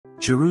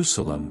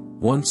Jerusalem,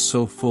 once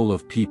so full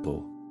of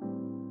people,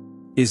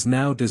 is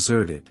now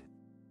deserted.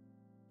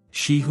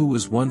 She who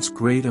was once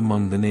great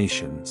among the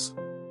nations,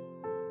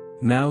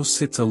 now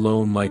sits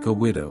alone like a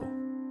widow.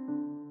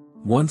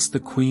 Once the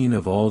queen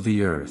of all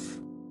the earth,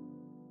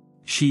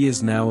 she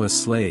is now a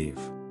slave.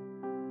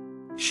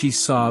 She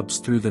sobs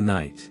through the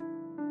night.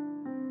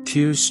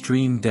 Tears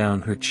stream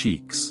down her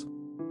cheeks.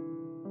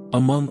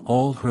 Among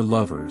all her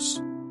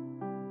lovers,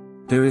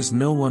 there is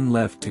no one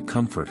left to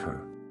comfort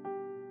her.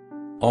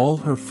 All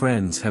her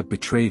friends have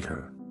betrayed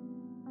her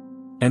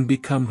and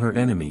become her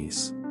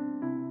enemies.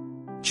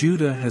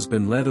 Judah has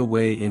been led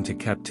away into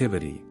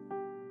captivity,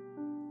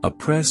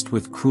 oppressed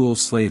with cruel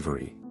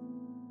slavery.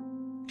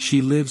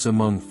 She lives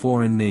among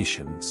foreign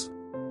nations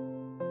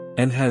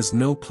and has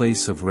no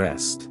place of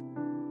rest.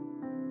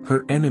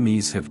 Her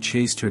enemies have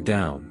chased her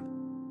down,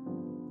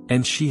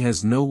 and she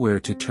has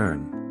nowhere to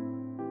turn.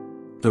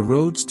 The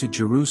roads to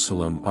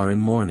Jerusalem are in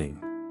mourning,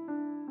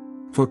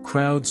 for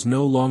crowds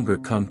no longer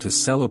come to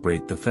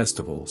celebrate the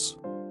festivals.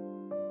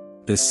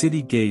 The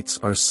city gates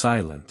are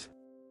silent.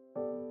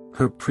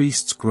 Her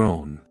priests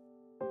groan.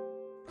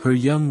 Her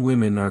young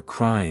women are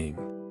crying.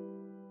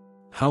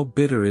 How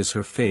bitter is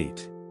her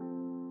fate!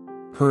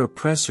 Her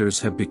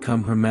oppressors have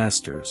become her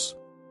masters,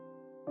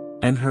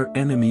 and her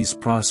enemies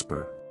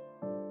prosper.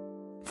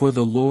 For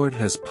the Lord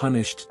has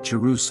punished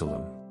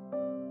Jerusalem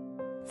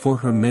for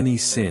her many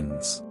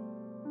sins.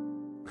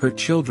 Her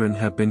children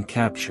have been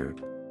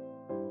captured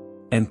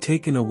and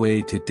taken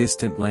away to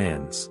distant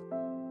lands.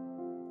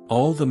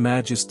 All the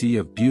majesty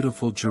of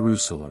beautiful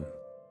Jerusalem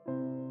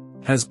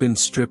has been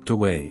stripped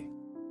away.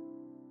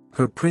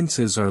 Her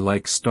princes are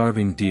like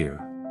starving deer,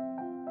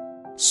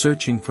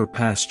 searching for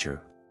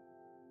pasture.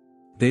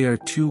 They are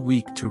too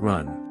weak to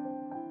run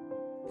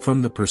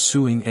from the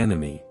pursuing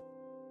enemy.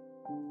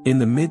 In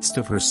the midst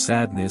of her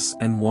sadness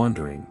and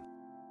wandering,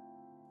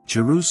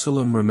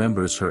 Jerusalem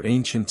remembers her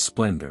ancient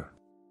splendor.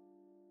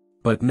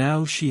 But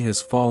now she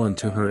has fallen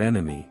to her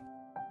enemy,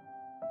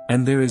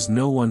 and there is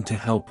no one to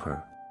help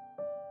her.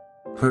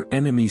 Her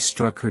enemy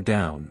struck her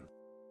down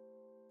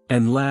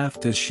and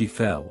laughed as she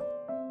fell.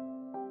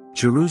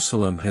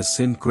 Jerusalem has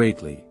sinned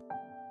greatly,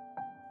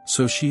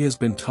 so she has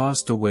been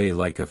tossed away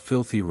like a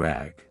filthy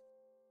rag.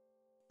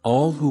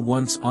 All who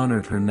once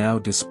honored her now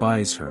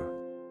despise her,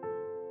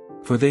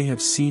 for they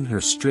have seen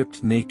her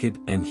stripped naked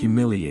and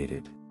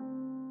humiliated.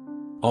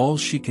 All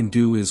she can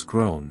do is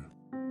groan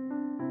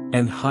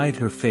and hide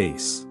her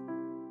face.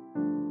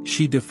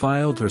 She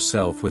defiled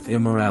herself with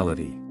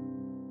immorality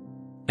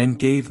and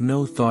gave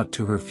no thought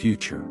to her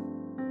future.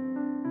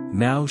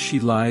 Now she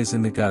lies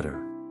in the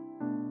gutter,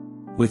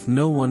 with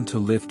no one to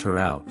lift her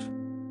out.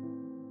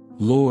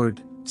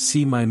 Lord,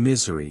 see my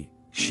misery,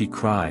 she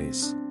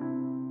cries.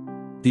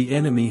 The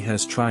enemy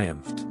has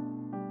triumphed.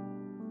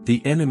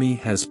 The enemy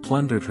has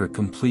plundered her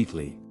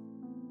completely,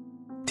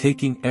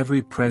 taking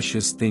every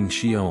precious thing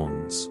she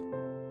owns.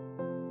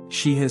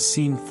 She has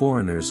seen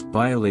foreigners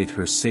violate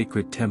her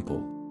sacred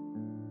temple,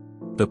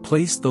 the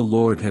place the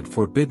Lord had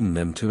forbidden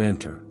them to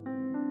enter.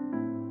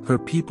 Her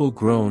people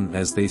groan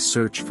as they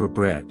search for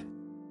bread.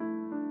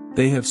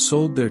 They have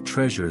sold their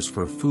treasures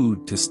for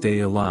food to stay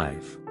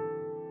alive.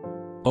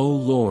 O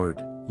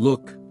Lord,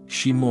 look,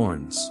 she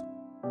mourns.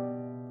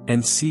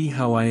 And see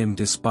how I am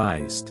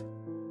despised.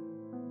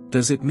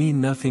 Does it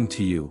mean nothing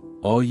to you,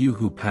 all you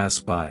who pass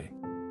by?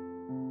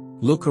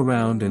 Look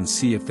around and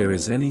see if there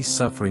is any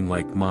suffering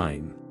like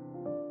mine,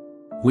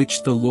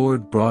 which the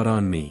Lord brought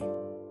on me.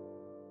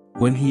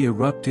 When he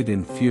erupted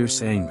in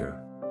fierce anger,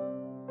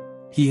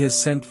 he has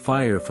sent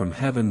fire from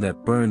heaven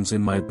that burns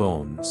in my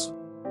bones.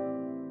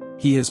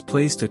 He has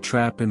placed a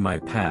trap in my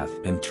path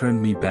and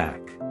turned me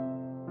back.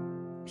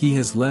 He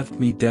has left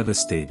me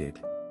devastated,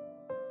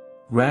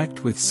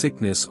 racked with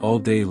sickness all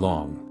day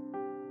long.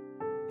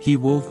 He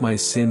wove my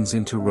sins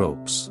into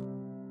ropes,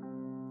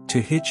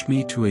 to hitch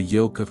me to a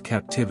yoke of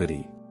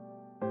captivity.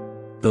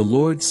 The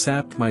Lord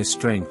sapped my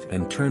strength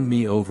and turned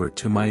me over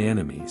to my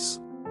enemies.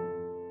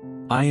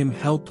 I am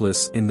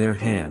helpless in their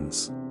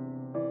hands.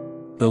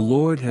 The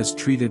Lord has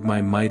treated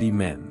my mighty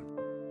men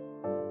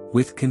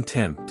with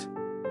contempt.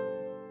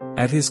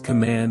 At his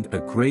command a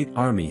great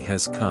army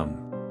has come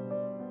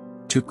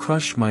to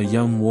crush my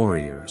young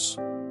warriors.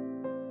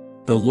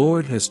 The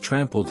Lord has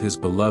trampled his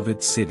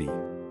beloved city,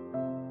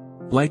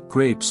 like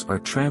grapes are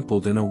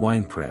trampled in a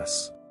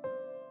winepress.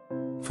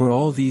 For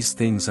all these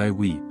things I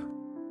weep.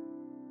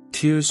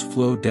 Tears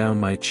flow down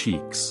my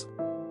cheeks.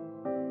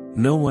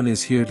 No one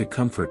is here to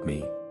comfort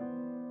me.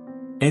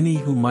 Any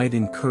who might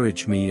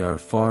encourage me are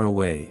far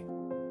away.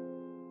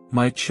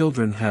 My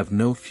children have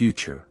no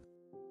future,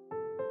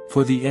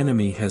 for the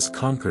enemy has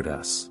conquered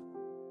us.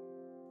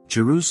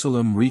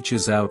 Jerusalem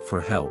reaches out for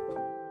help,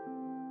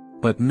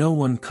 but no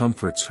one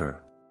comforts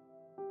her.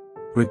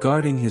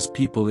 Regarding his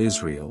people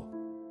Israel,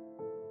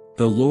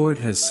 the Lord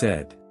has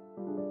said,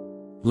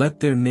 let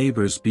their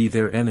neighbors be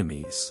their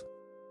enemies.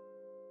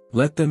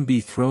 Let them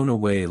be thrown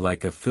away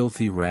like a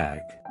filthy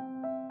rag.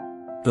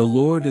 The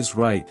Lord is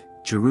right,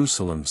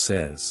 Jerusalem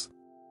says,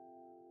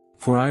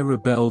 for I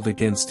rebelled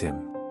against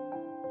him.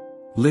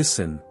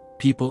 Listen,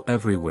 people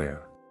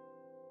everywhere,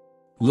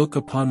 look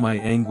upon my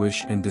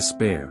anguish and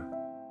despair.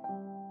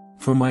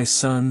 For my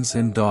sons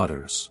and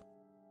daughters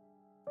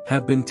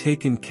have been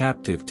taken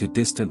captive to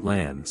distant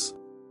lands.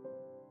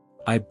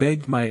 I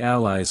begged my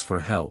allies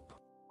for help,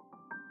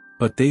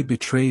 but they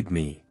betrayed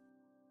me.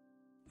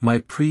 My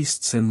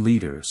priests and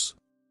leaders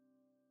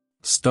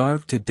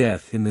starved to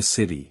death in the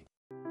city,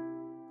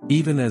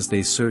 even as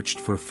they searched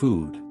for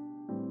food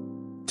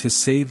to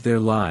save their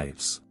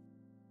lives.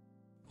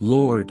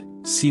 Lord,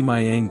 see my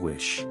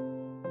anguish.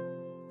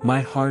 My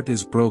heart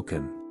is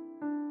broken,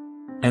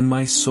 and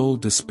my soul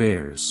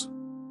despairs.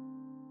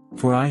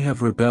 For I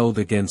have rebelled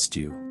against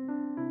you.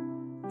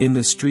 In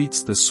the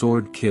streets the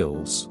sword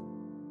kills,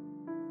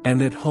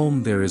 and at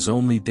home there is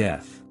only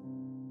death.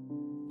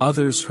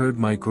 Others heard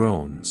my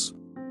groans,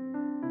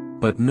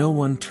 but no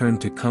one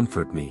turned to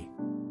comfort me.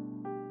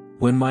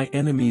 When my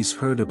enemies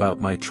heard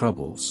about my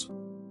troubles,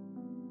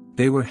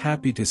 they were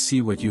happy to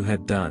see what you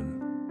had done.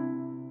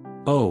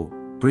 Oh,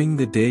 bring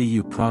the day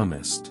you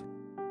promised,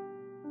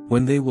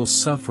 when they will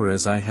suffer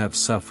as I have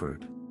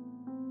suffered.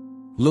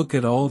 Look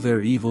at all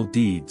their evil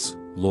deeds,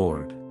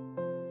 Lord.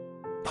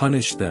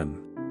 Punish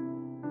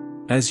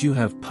them, as you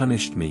have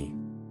punished me,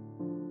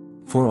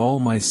 for all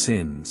my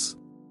sins.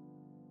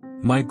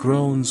 My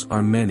groans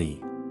are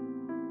many,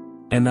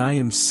 and I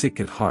am sick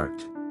at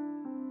heart.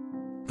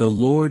 The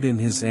Lord in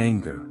his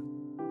anger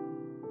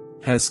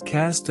has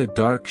cast a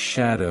dark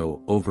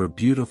shadow over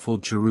beautiful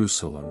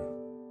Jerusalem.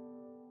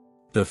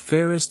 The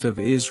fairest of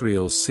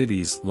Israel's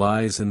cities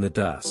lies in the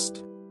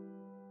dust,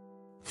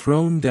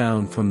 thrown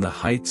down from the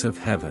heights of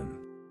heaven.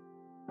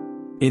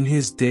 In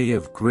his day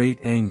of great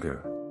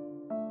anger,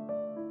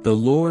 the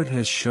Lord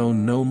has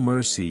shown no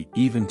mercy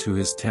even to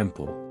his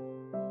temple.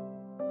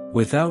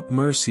 Without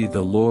mercy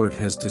the Lord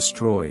has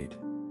destroyed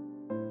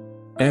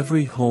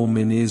every home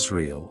in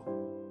Israel.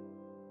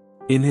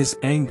 In his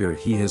anger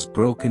he has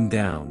broken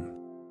down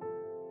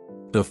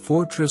the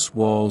fortress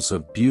walls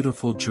of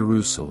beautiful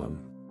Jerusalem.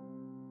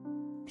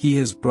 He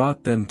has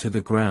brought them to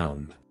the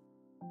ground,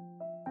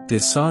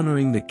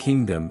 dishonoring the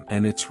kingdom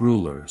and its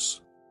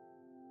rulers.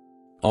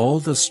 All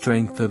the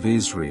strength of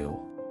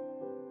Israel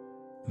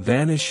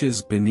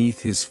vanishes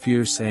beneath his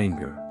fierce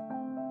anger.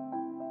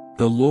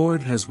 The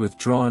Lord has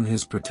withdrawn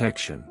his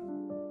protection.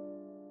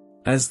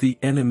 As the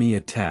enemy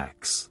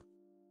attacks,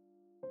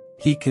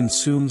 he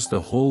consumes the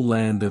whole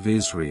land of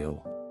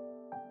Israel.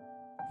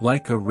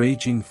 Like a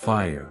raging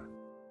fire,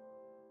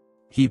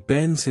 he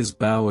bends his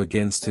bow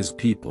against his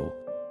people,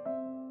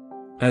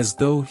 as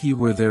though he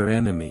were their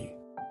enemy.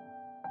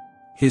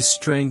 His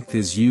strength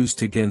is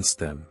used against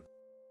them,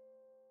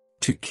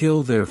 to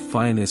kill their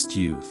finest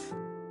youth.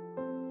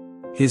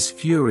 His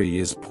fury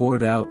is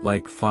poured out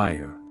like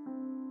fire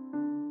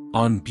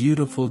on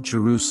beautiful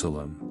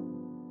Jerusalem.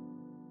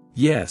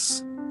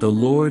 Yes, the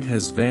Lord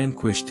has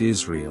vanquished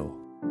Israel.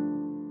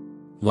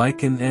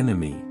 Like an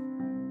enemy,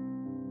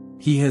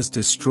 he has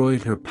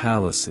destroyed her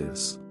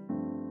palaces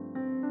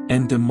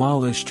and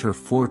demolished her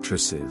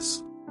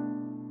fortresses.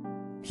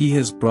 He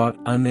has brought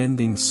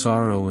unending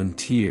sorrow and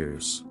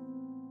tears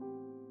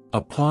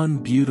upon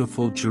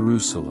beautiful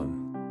Jerusalem.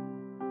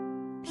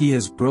 He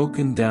has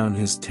broken down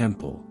his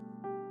temple,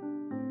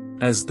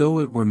 as though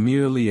it were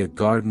merely a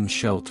garden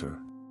shelter.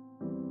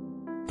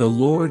 The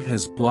Lord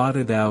has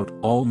blotted out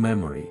all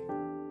memory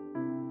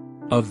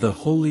of the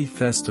holy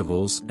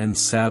festivals and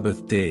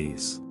Sabbath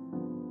days.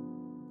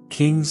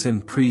 Kings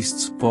and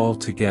priests fall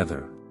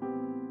together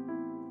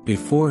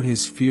before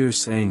his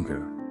fierce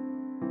anger.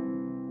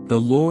 The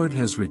Lord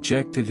has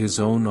rejected his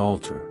own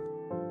altar.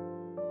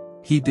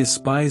 He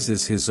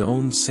despises his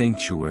own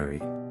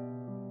sanctuary.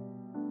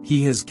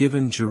 He has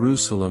given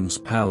Jerusalem's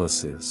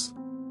palaces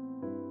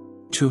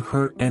to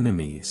her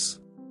enemies.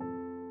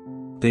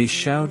 They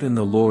shout in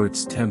the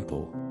Lord's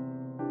temple,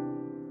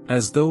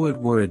 as though it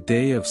were a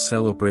day of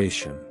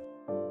celebration.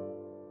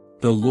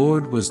 The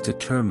Lord was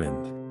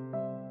determined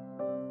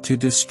to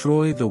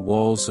destroy the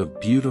walls of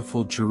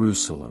beautiful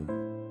Jerusalem.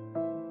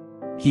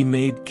 He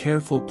made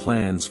careful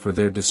plans for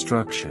their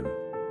destruction,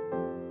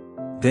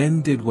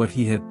 then did what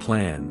he had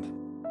planned.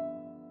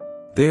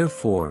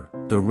 Therefore,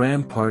 the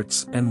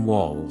ramparts and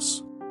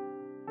walls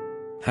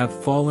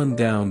have fallen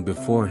down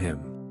before him.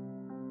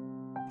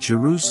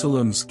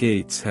 Jerusalem's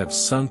gates have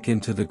sunk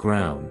into the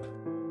ground.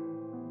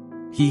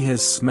 He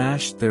has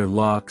smashed their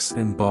locks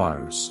and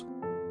bars.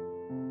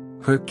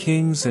 Her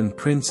kings and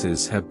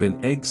princes have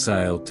been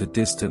exiled to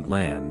distant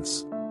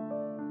lands.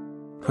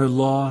 Her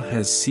law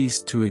has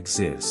ceased to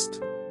exist.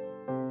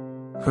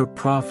 Her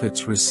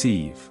prophets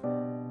receive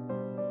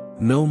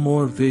no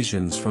more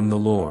visions from the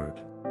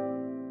Lord.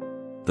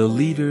 The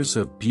leaders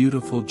of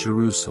beautiful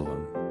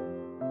Jerusalem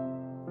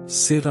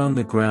sit on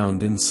the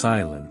ground in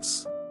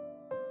silence.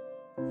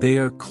 They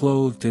are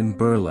clothed in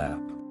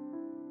burlap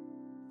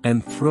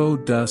and throw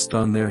dust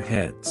on their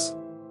heads.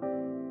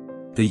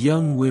 The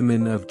young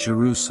women of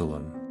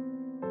Jerusalem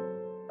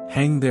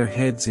hang their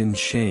heads in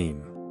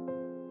shame.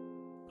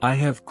 I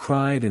have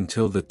cried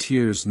until the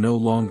tears no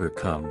longer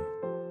come.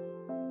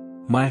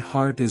 My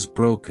heart is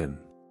broken.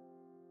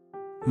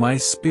 My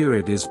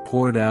spirit is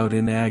poured out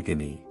in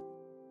agony,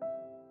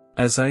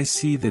 as I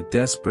see the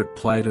desperate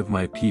plight of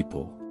my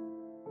people.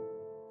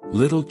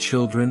 Little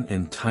children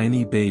and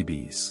tiny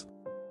babies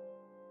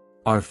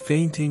are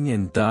fainting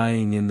and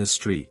dying in the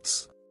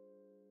streets.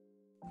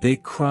 They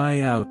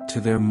cry out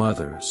to their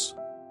mothers,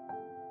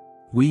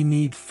 "We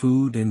need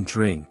food and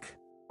drink."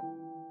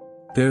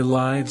 Their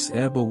lives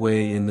ebb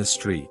away in the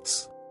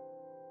streets,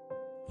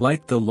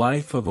 like the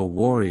life of a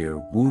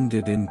warrior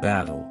wounded in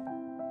battle.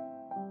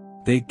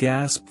 They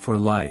gasp for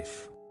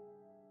life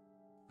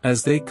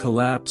as they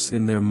collapse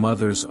in their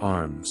mother's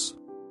arms.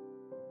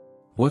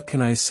 What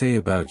can I say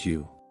about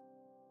you?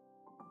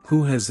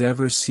 Who has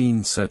ever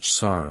seen such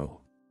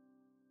sorrow?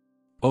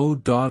 O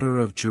daughter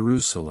of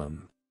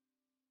Jerusalem,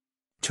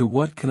 to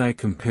what can I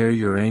compare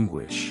your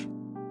anguish?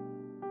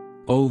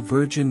 O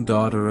virgin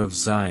daughter of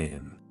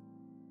Zion,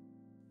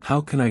 how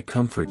can I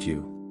comfort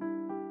you?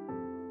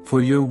 For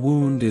your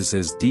wound is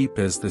as deep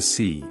as the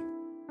sea.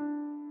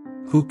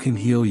 Who can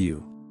heal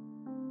you?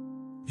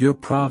 Your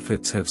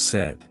prophets have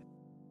said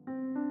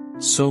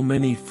so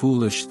many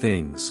foolish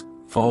things,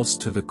 false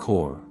to the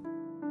core.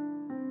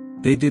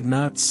 They did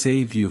not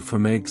save you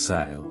from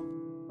exile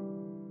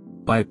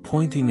by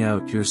pointing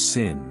out your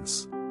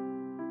sins.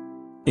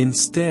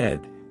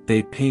 Instead,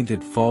 they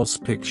painted false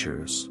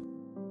pictures,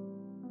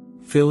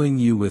 filling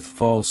you with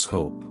false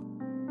hope.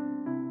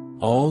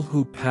 All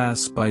who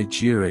pass by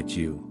jeer at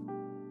you.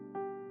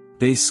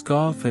 They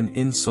scoff and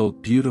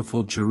insult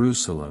beautiful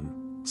Jerusalem,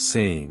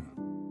 saying,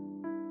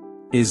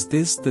 "Is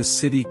this the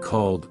city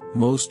called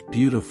most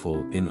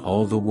beautiful in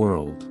all the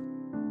world,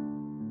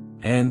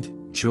 and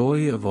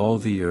joy of all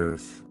the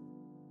earth?"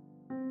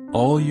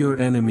 All your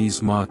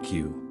enemies mock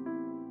you.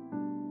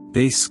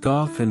 They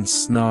scoff and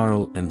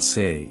snarl and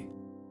say,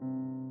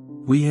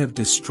 "We have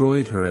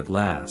destroyed her at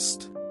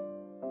last.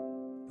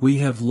 We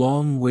have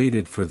long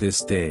waited for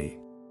this day,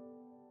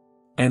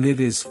 and it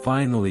is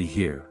finally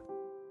here."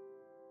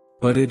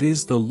 But it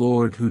is the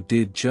Lord who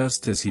did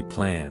just as he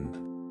planned.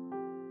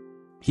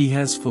 He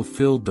has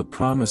fulfilled the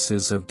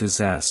promises of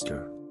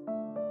disaster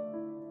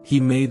he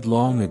made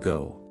long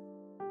ago.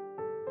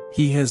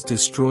 He has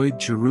destroyed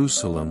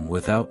Jerusalem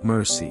without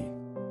mercy.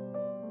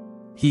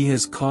 He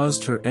has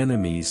caused her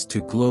enemies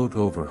to gloat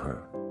over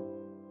her,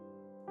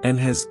 and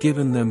has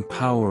given them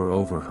power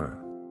over her.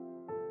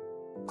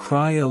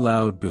 Cry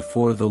aloud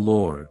before the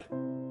Lord,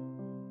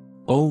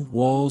 O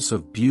walls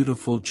of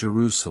beautiful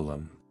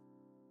Jerusalem.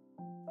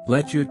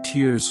 Let your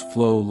tears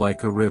flow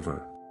like a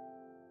river,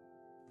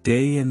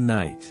 day and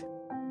night.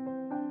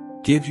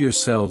 Give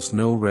yourselves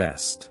no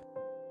rest.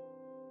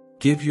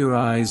 Give your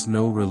eyes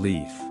no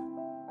relief.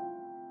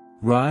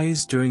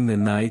 Rise during the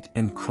night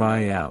and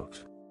cry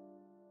out.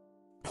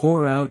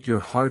 Pour out your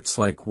hearts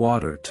like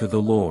water to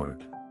the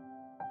Lord.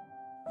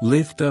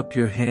 Lift up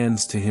your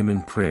hands to him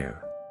in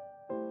prayer,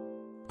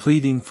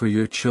 pleading for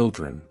your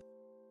children.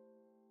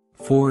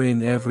 For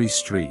in every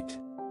street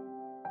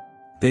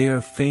they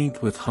are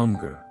faint with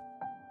hunger.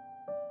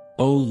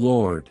 O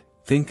Lord,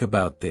 think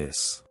about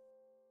this.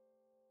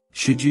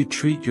 Should you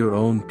treat your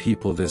own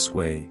people this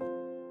way?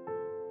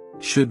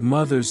 Should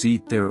mothers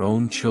eat their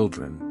own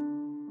children,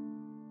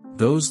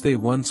 those they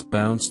once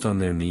bounced on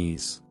their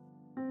knees?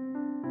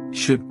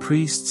 Should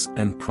priests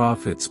and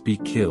prophets be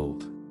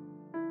killed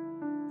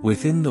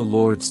within the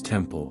Lord's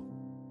temple?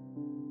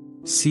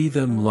 See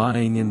them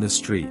lying in the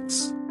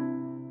streets,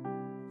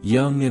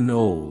 young and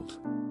old,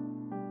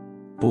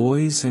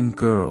 boys and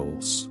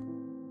girls,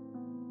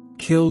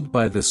 killed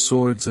by the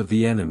swords of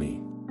the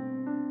enemy.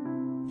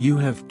 You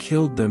have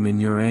killed them in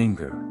your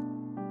anger,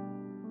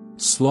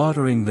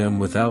 slaughtering them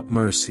without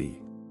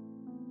mercy.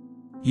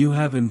 You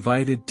have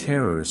invited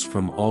terrors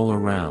from all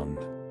around,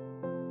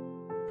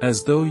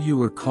 as though you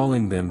were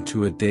calling them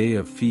to a day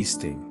of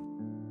feasting.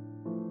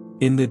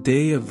 In the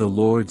day of the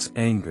Lord's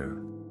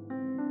anger,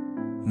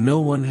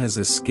 no one has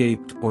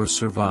escaped or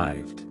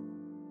survived.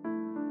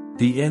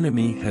 The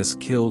enemy has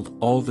killed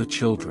all the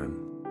children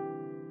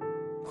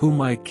whom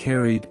I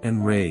carried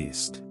and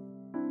raised.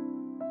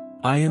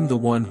 I am the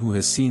one who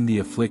has seen the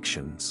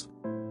afflictions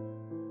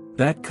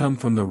that come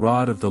from the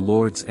rod of the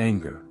Lord's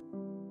anger.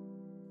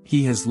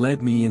 He has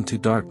led me into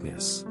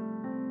darkness,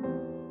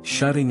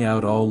 shutting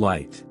out all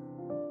light.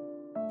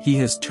 He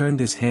has turned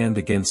his hand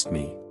against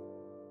me,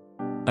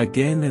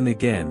 again and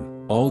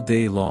again, all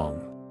day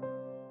long.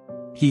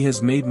 He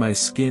has made my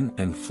skin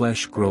and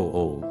flesh grow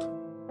old.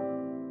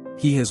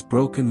 He has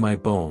broken my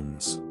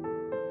bones.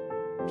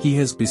 He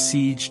has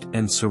besieged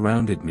and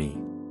surrounded me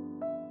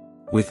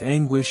with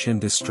anguish and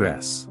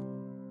distress.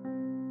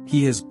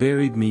 He has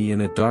buried me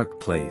in a dark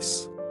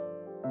place,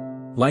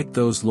 like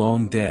those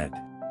long dead.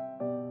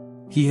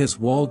 He has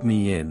walled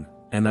me in,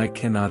 and I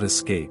cannot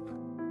escape.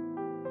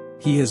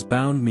 He has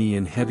bound me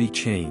in heavy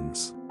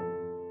chains,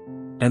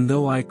 and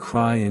though I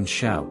cry and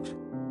shout,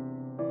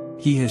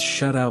 he has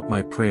shut out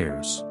my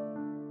prayers.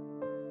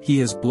 He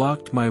has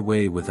blocked my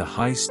way with a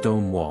high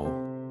stone wall.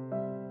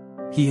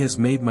 He has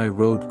made my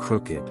road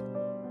crooked.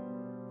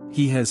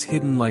 He has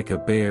hidden like a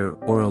bear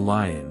or a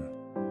lion,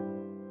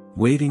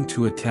 waiting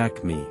to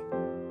attack me.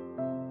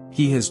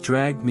 He has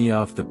dragged me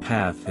off the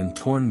path and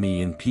torn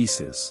me in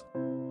pieces,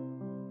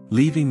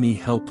 leaving me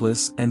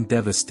helpless and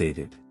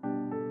devastated.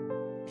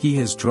 He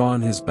has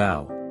drawn his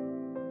bow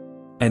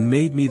and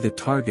made me the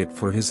target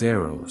for his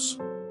arrows.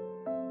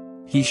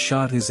 He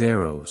shot his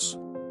arrows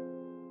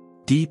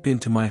deep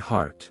into my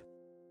heart.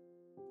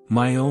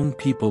 My own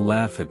people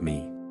laugh at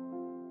me.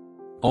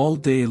 All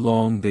day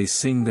long they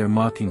sing their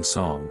mocking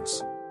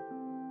songs.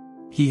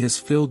 He has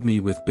filled me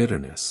with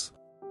bitterness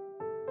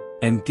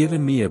and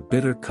given me a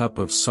bitter cup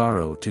of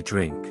sorrow to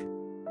drink.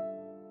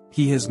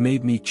 He has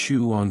made me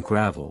chew on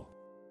gravel.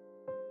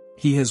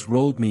 He has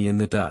rolled me in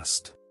the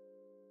dust.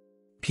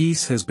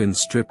 Peace has been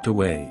stripped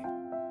away,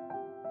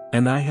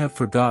 and I have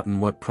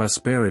forgotten what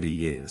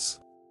prosperity is.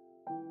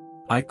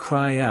 I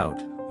cry out,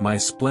 my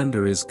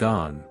splendor is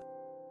gone.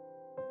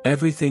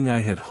 Everything I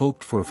had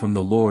hoped for from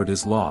the Lord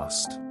is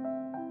lost.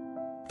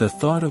 The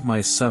thought of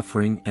my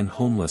suffering and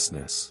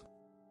homelessness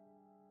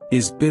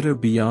is bitter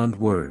beyond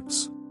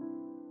words.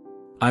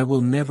 I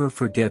will never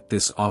forget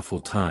this awful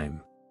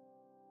time,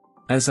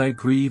 as I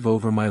grieve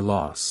over my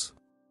loss.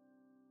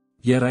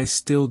 Yet I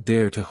still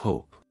dare to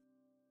hope.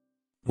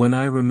 When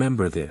I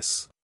remember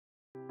this,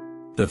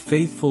 the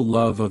faithful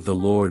love of the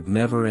Lord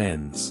never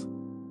ends.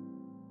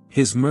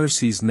 His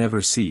mercies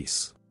never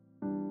cease.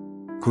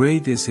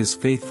 Great is his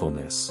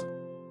faithfulness.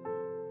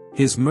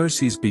 His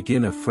mercies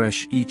begin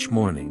afresh each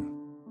morning.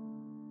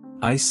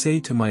 I say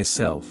to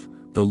myself,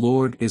 the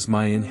Lord is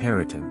my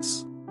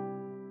inheritance.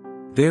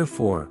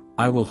 Therefore,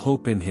 I will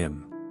hope in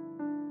him.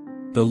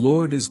 The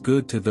Lord is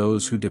good to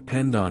those who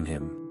depend on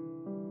him,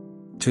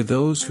 to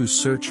those who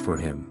search for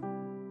him.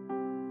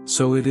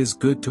 So it is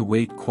good to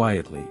wait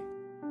quietly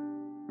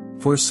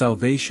for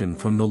salvation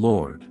from the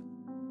Lord.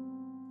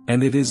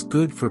 And it is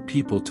good for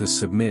people to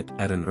submit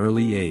at an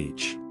early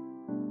age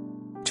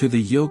to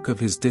the yoke of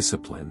his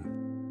discipline.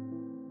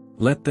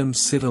 Let them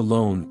sit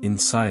alone in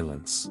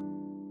silence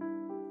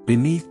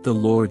beneath the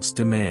Lord's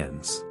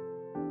demands.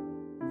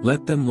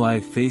 Let them lie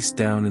face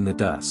down in the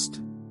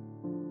dust,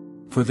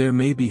 for there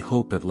may be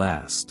hope at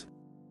last.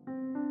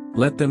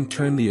 Let them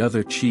turn the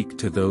other cheek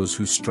to those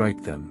who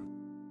strike them,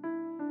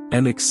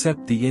 and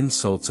accept the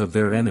insults of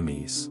their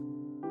enemies.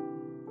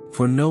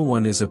 For no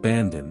one is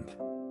abandoned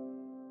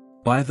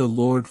by the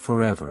Lord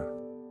forever.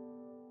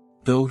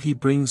 Though he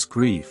brings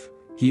grief,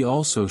 he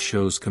also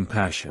shows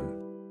compassion,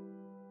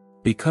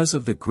 because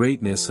of the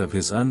greatness of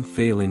his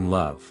unfailing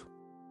love.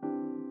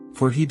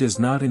 For he does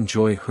not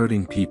enjoy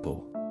hurting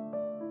people,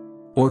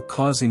 or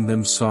causing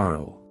them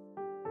sorrow.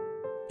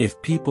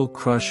 If people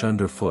crush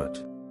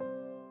underfoot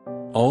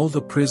all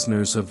the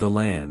prisoners of the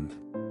land,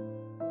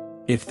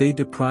 if they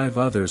deprive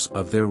others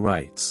of their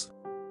rights,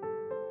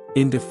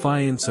 in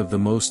defiance of the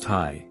Most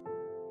High,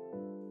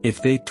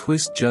 if they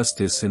twist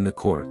justice in the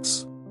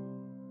courts,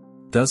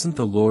 doesn't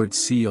the Lord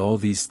see all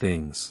these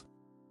things?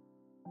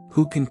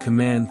 Who can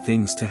command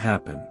things to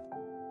happen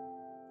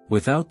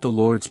without the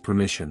Lord's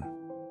permission?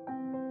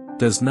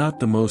 Does not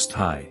the Most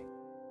High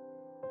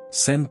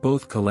send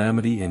both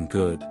calamity and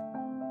good?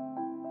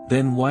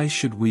 Then why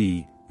should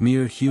we,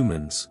 mere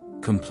humans,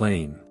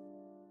 complain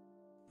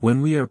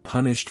when we are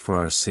punished for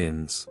our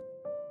sins?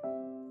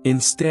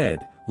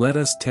 Instead, let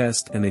us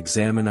test and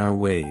examine our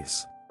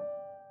ways.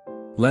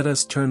 Let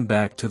us turn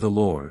back to the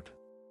Lord.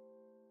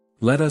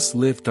 Let us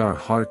lift our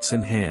hearts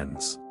and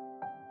hands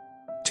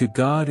to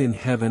God in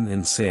heaven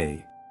and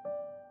say,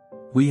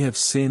 we have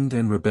sinned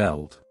and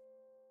rebelled,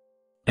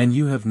 and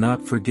you have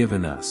not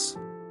forgiven us.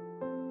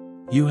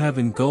 You have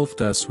engulfed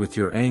us with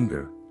your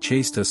anger,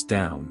 chased us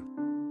down,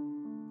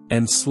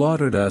 and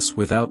slaughtered us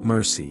without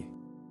mercy.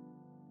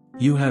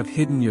 You have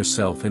hidden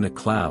yourself in a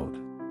cloud,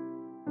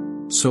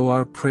 so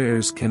our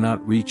prayers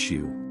cannot reach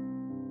you.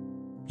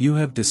 You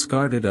have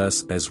discarded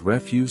us as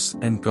refuse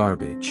and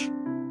garbage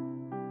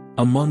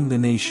among the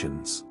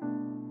nations.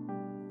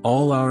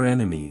 All our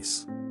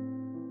enemies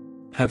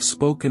have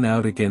spoken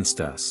out against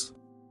us.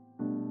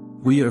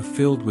 We are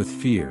filled with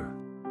fear,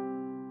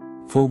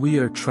 for we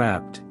are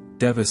trapped,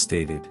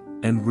 devastated,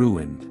 and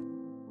ruined.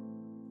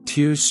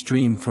 Tears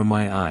stream from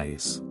my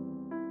eyes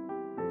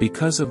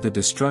because of the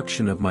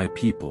destruction of my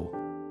people.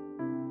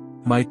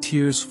 My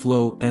tears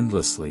flow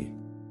endlessly.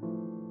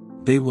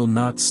 They will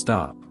not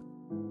stop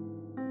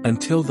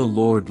until the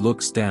Lord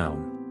looks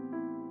down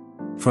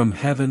from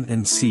heaven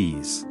and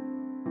sees.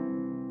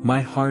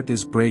 My heart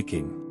is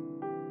breaking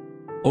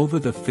over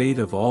the fate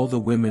of all the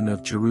women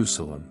of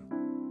Jerusalem.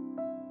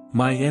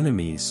 My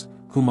enemies,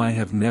 whom I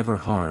have never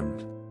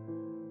harmed,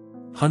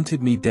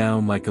 hunted me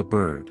down like a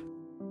bird.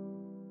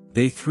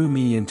 They threw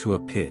me into a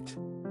pit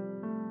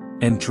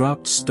and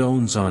dropped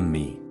stones on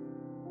me.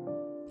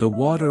 The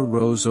water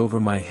rose over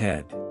my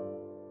head,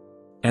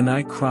 and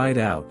I cried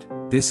out,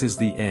 this is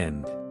the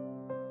end.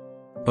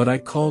 But I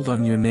called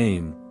on your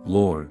name,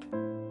 Lord,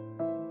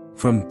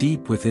 from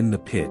deep within the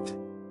pit.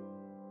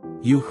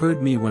 You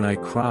heard me when I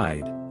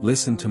cried,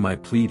 listen to my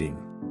pleading.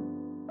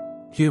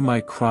 Hear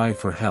my cry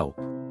for help.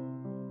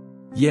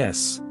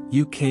 Yes,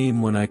 you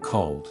came when I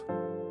called.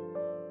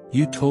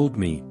 You told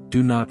me,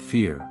 do not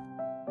fear.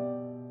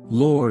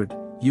 Lord,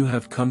 you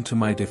have come to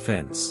my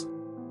defense.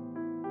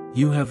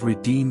 You have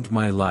redeemed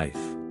my life.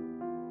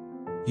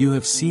 You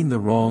have seen the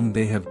wrong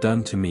they have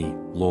done to me,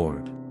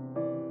 Lord.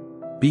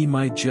 Be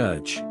my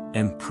judge,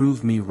 and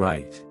prove me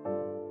right.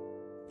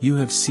 You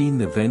have seen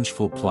the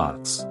vengeful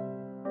plots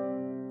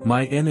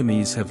my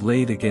enemies have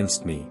laid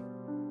against me.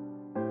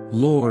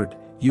 Lord,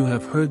 you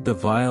have heard the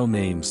vile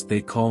names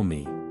they call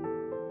me.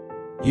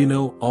 You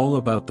know all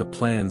about the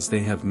plans they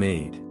have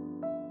made.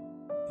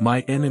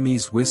 My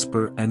enemies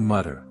whisper and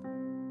mutter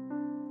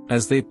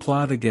as they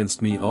plot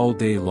against me all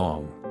day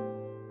long.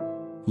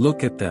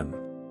 Look at them.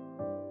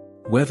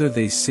 Whether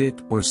they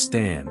sit or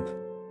stand,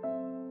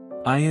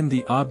 I am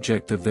the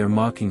object of their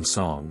mocking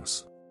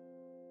songs.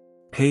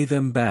 Pay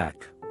them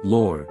back,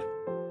 Lord,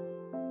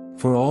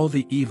 for all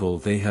the evil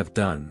they have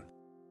done.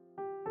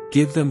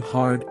 Give them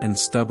hard and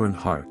stubborn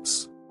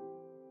hearts,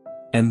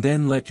 and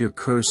then let your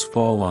curse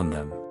fall on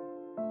them.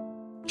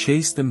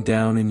 Chase them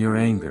down in your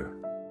anger,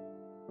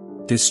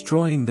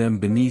 destroying them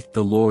beneath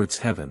the Lord's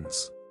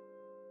heavens.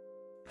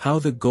 How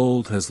the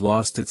gold has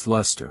lost its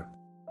luster.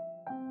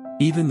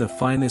 Even the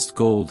finest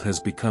gold has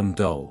become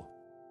dull.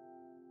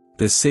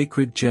 The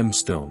sacred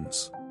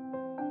gemstones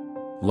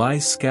lie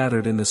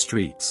scattered in the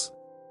streets.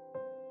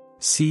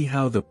 See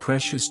how the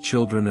precious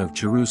children of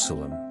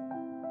Jerusalem,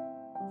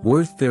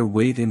 worth their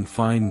weight in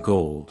fine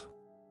gold,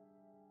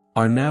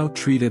 are now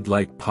treated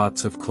like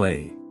pots of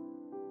clay,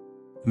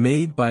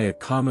 made by a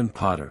common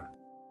potter.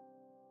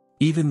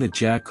 Even the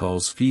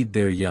jackals feed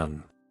their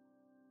young.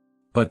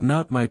 But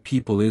not my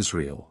people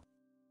Israel.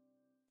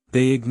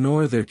 They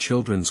ignore their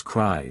children's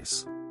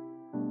cries,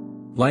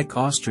 like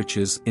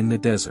ostriches in the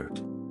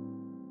desert.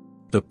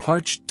 The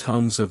parched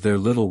tongues of their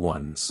little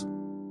ones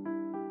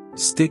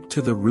stick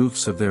to the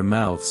roofs of their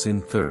mouths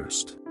in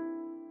thirst.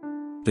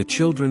 The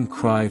children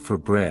cry for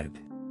bread,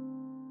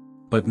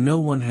 but no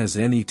one has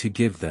any to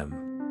give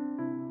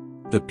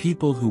them. The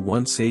people who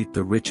once ate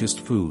the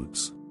richest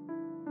foods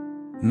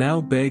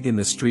now beg in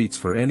the streets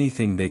for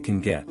anything they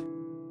can get.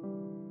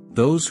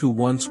 Those who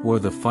once wore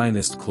the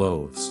finest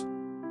clothes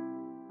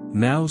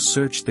now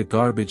search the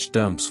garbage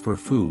dumps for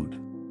food.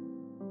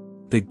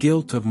 The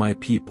guilt of my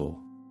people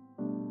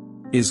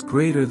is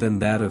greater than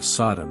that of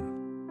Sodom,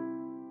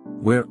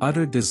 where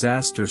utter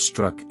disaster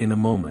struck in a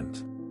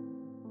moment,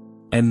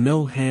 and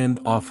no hand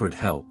offered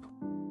help.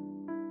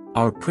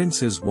 Our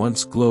princes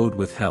once glowed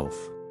with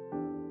health,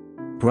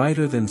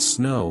 brighter than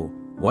snow,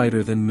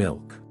 whiter than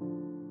milk.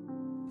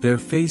 Their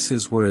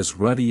faces were as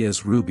ruddy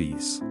as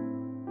rubies,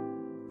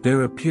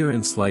 their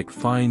appearance like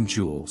fine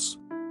jewels.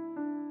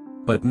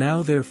 But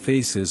now their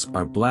faces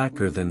are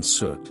blacker than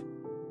soot.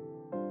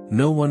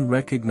 No one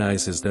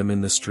recognizes them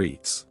in the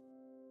streets.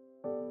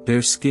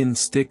 Their skin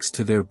sticks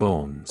to their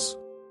bones.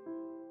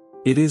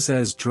 It is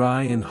as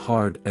dry and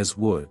hard as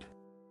wood.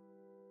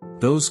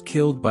 Those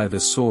killed by the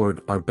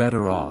sword are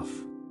better off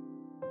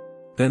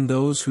than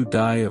those who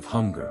die of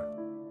hunger.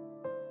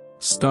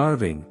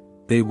 Starving,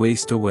 they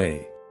waste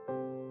away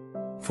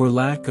for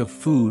lack of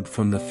food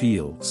from the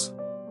fields.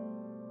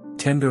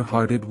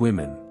 Tender-hearted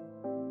women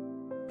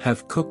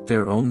have cooked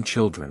their own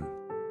children.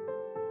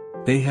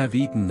 They have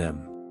eaten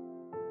them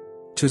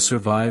to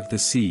survive the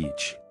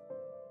siege.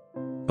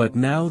 But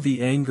now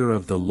the anger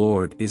of the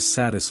Lord is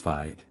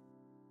satisfied.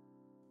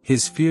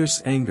 His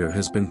fierce anger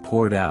has been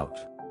poured out.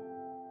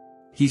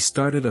 He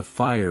started a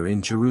fire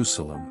in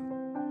Jerusalem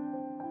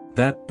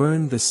that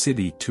burned the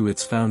city to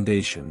its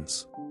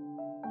foundations.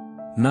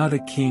 Not a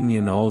king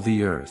in all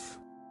the earth,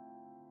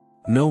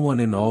 no one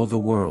in all the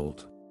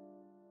world,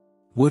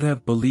 would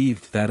have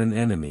believed that an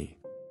enemy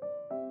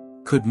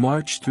could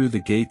march through the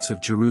gates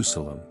of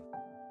Jerusalem.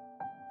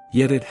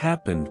 Yet it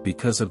happened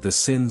because of the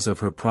sins of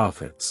her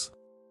prophets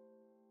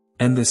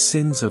and the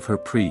sins of her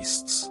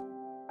priests,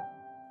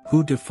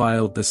 who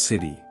defiled the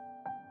city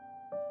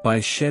by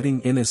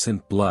shedding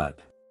innocent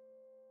blood.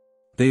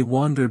 They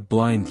wandered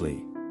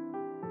blindly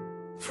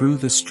through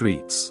the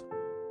streets,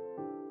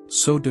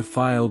 so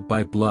defiled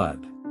by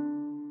blood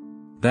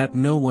that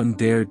no one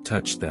dared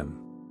touch them.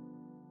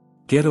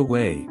 Get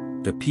away,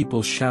 the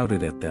people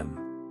shouted at them.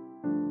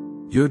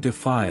 You're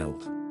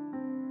defiled.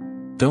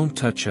 Don't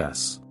touch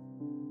us.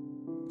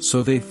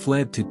 So they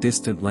fled to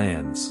distant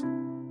lands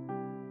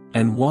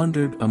and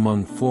wandered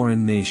among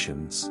foreign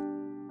nations.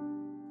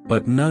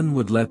 But none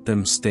would let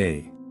them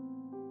stay.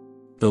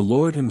 The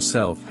Lord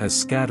himself has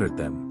scattered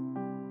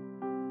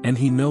them, and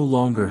he no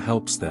longer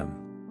helps them.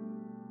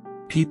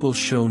 People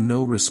show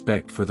no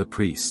respect for the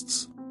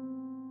priests,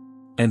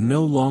 and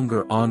no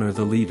longer honor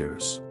the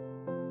leaders.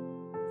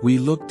 We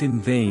looked in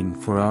vain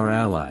for our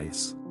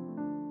allies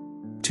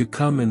to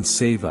come and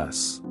save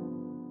us.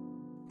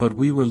 But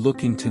we were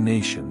looking to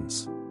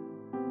nations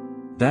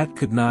that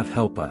could not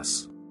help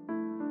us.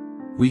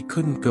 We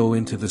couldn't go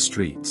into the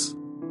streets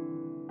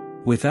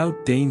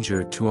without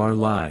danger to our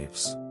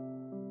lives.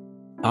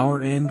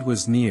 Our end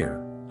was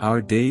near,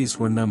 our days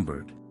were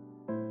numbered.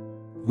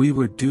 We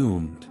were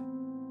doomed.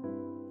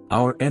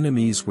 Our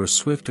enemies were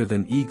swifter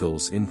than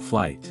eagles in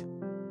flight.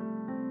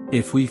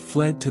 If we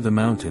fled to the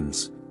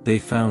mountains, they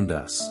found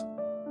us.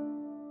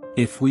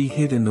 If we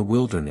hid in the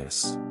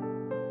wilderness,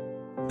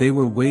 they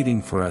were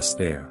waiting for us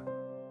there.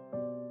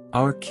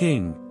 Our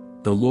King,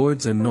 the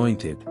Lord's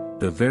anointed,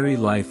 the very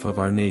life of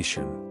our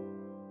nation,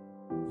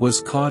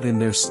 was caught in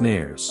their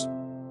snares.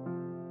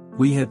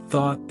 We had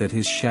thought that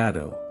his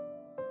shadow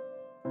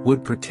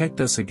would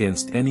protect us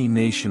against any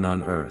nation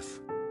on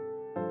earth.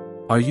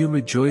 Are you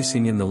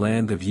rejoicing in the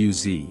land of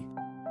Uz,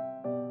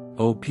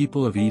 O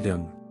people of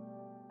Edom?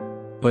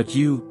 But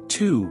you,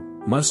 too,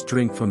 must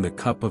drink from the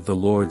cup of the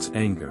Lord's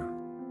anger.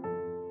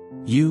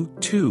 You,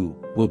 too,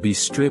 will be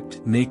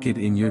stripped naked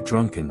in your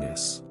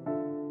drunkenness.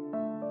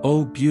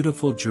 O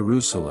beautiful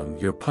Jerusalem,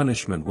 your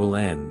punishment will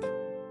end.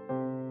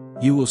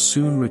 You will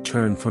soon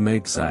return from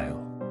exile.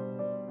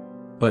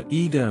 But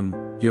Edom,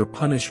 your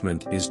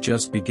punishment is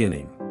just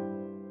beginning.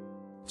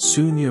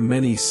 Soon your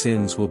many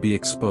sins will be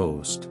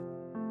exposed.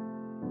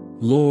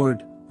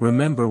 Lord,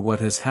 remember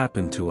what has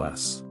happened to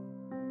us.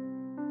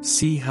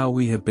 See how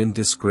we have been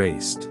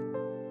disgraced.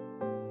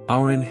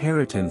 Our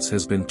inheritance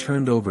has been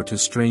turned over to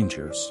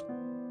strangers,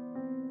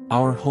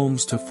 our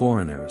homes to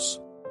foreigners.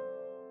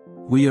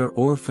 We are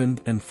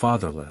orphaned and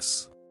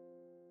fatherless.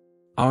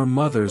 Our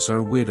mothers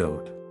are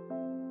widowed.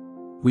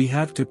 We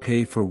have to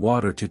pay for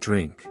water to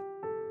drink.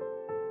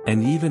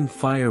 And even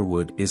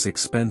firewood is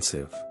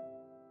expensive.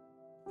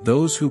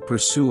 Those who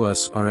pursue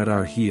us are at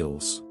our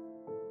heels.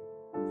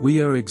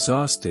 We are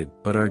exhausted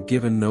but are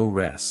given no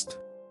rest.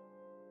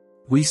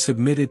 We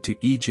submitted to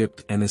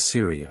Egypt and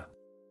Assyria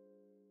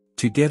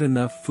to get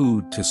enough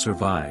food to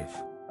survive.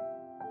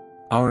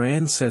 Our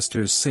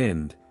ancestors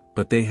sinned,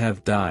 but they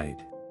have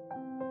died.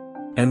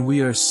 And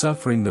we are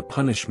suffering the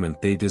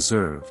punishment they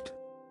deserved.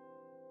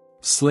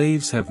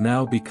 Slaves have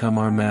now become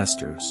our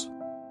masters.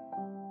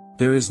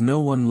 There is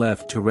no one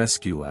left to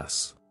rescue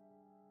us.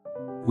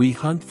 We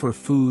hunt for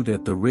food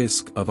at the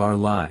risk of our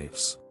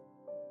lives.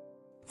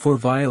 For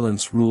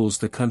violence rules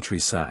the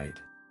countryside.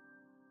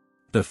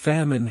 The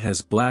famine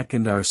has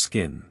blackened our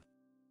skin,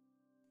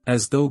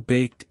 as though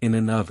baked in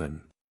an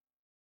oven.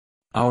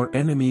 Our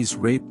enemies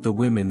rape the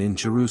women in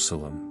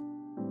Jerusalem,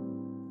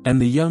 and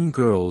the young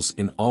girls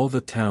in all the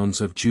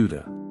towns of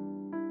Judah.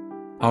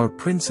 Our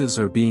princes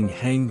are being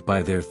hanged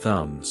by their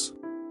thumbs,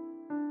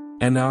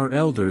 and our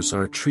elders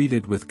are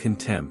treated with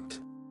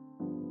contempt.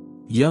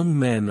 Young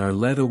men are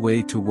led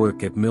away to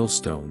work at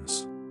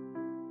millstones,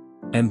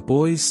 and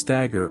boys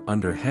stagger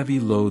under heavy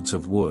loads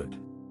of wood.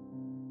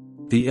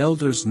 The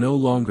elders no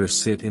longer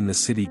sit in the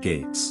city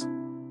gates.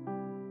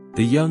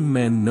 The young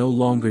men no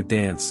longer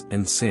dance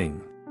and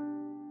sing.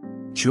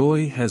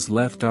 Joy has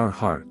left our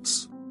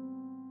hearts.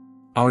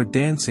 Our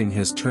dancing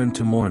has turned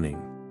to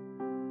mourning.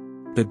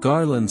 The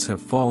garlands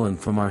have fallen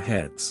from our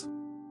heads.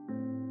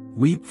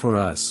 Weep for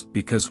us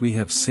because we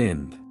have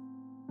sinned.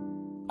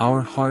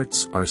 Our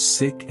hearts are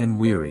sick and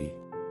weary,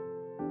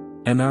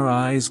 and our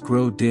eyes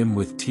grow dim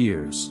with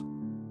tears.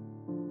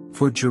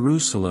 For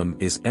Jerusalem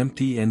is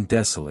empty and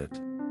desolate,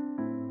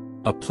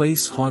 a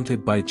place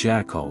haunted by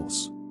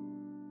jackals.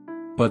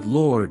 But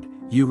Lord,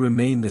 you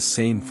remain the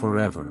same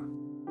forever.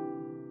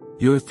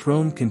 Your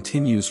throne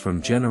continues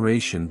from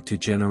generation to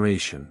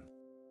generation.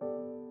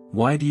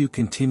 Why do you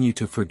continue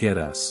to forget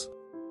us?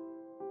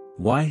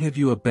 Why have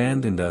you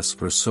abandoned us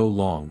for so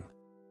long?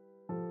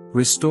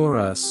 Restore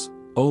us,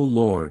 O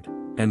Lord,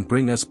 and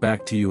bring us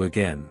back to you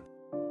again.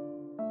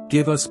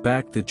 Give us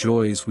back the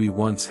joys we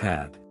once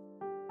had.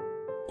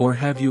 Or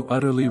have you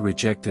utterly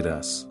rejected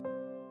us?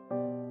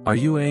 Are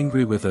you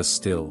angry with us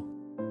still?